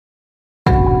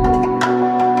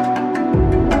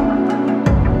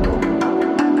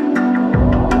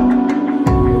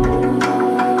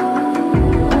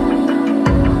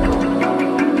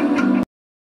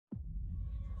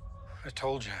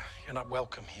told you, you're not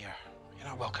welcome here. You're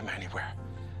not welcome anywhere.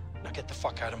 Now get the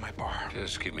fuck out of my bar.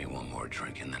 Just give me one more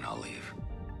drink and then I'll leave.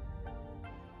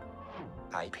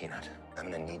 Hi, Peanut.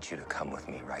 I'm gonna need you to come with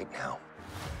me right now.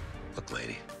 Look,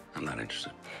 lady, I'm not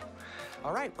interested.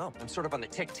 All right, well, I'm sort of on the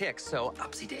tick-tick, so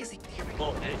upsy-daisy. Here we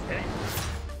go.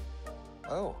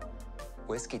 Oh,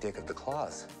 whiskey dick of the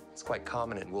claws. It's quite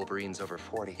common in Wolverines over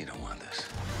 40. You don't want this.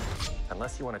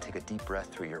 Unless you want to take a deep breath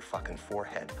through your fucking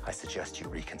forehead, I suggest you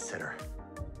reconsider.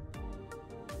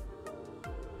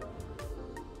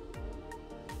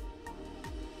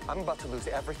 I'm about to lose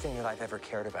everything that I've ever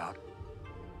cared about.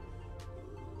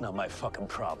 Not my fucking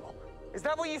problem. Is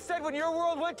that what you said when your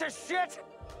world went to shit?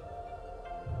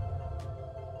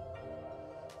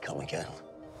 Come again.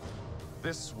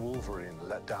 This Wolverine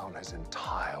let down his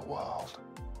entire world.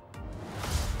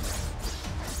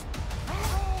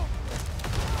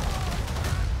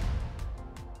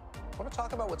 Want to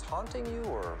talk about what's haunting you,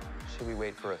 or should we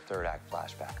wait for a third act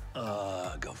flashback?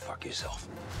 Go fuck yourself.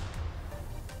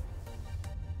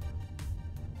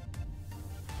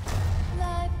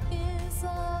 Life is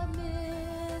a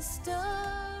mystery.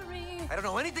 I don't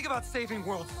know anything about saving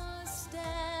worlds,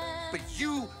 but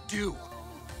you do.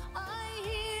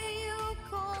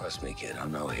 Trust me, kid,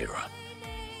 I'm no hero.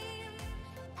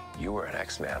 You were an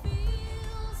X-Man.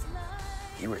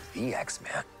 You were the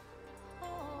X-Man.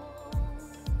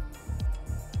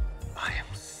 I am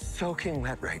soaking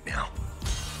wet right now.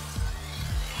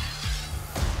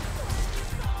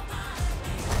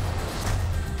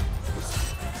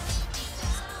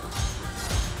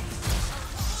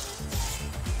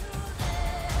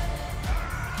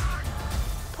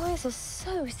 Boys are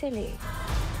so silly.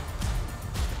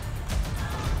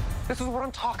 This is what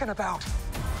I'm talking about.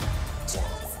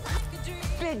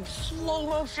 Big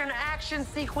slow-motion action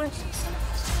sequence.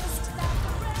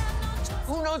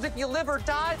 Who knows if you live or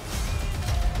die?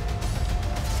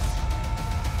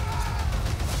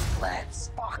 Let's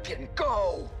fucking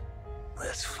go.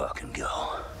 Let's fucking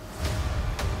go.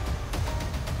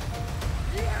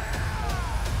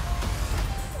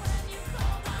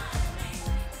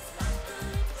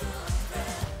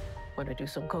 Want to do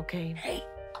some cocaine? Hey,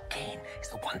 cocaine is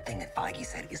the one thing that Feige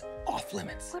said is off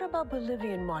limits. What about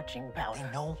Bolivian marching They powder?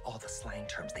 know all the slang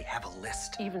terms. They have a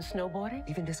list. Even snowboarding?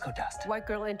 Even disco dust. White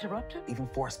girl interrupted? Even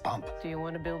force bump. Do you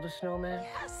want to build a snowman?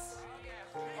 Yes.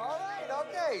 All right,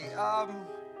 okay.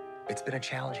 It's been a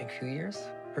challenging few years,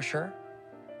 for sure.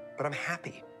 But I'm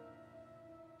happy.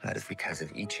 That is because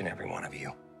of each and every one of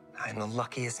you. I'm the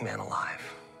luckiest man alive.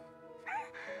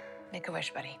 Make a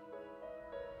wish, buddy.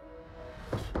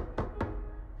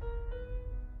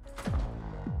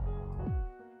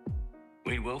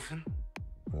 Wade Wilson?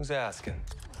 Who's asking?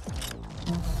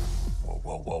 Whoa,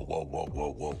 whoa, whoa, whoa, whoa,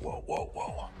 whoa, whoa, whoa, whoa,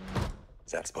 whoa.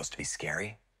 Is that supposed to be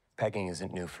scary? Pegging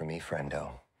isn't new for me,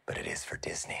 friendo, but it is for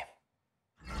Disney.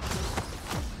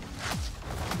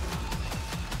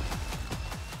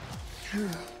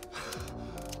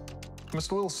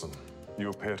 Mr. Wilson, you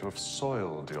appear to have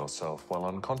soiled yourself while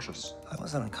unconscious. I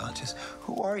wasn't unconscious.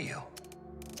 Who are you?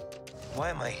 Why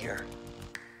am I here?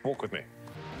 Walk with me.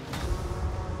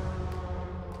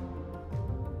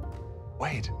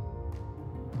 Wade,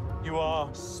 you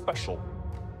are special.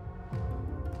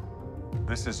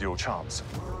 This is your chance.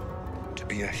 To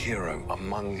be a hero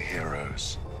among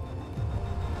heroes.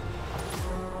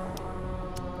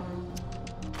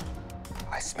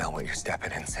 I smell what you're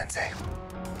stepping in, Sensei.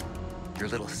 Your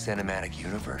little cinematic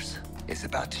universe is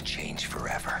about to change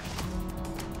forever.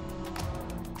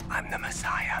 I'm the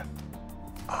Messiah.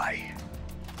 I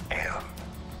am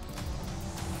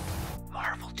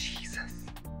Marvel Jesus.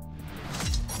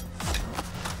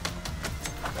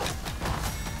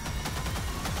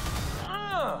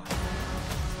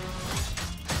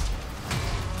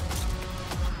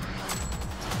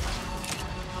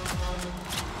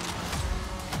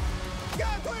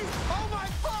 God, please! Oh my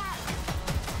fuck!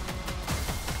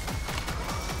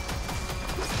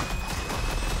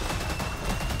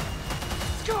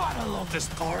 God, I love this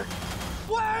part.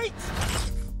 Wait!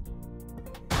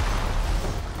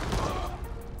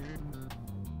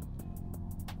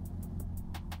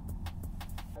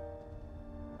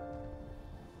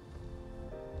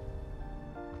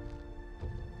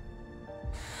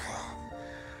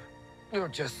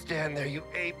 Don't just stand there, you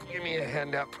ape. Give me a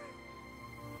hand up.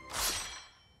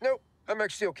 Nope, I'm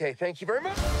actually okay. Thank you very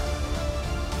much.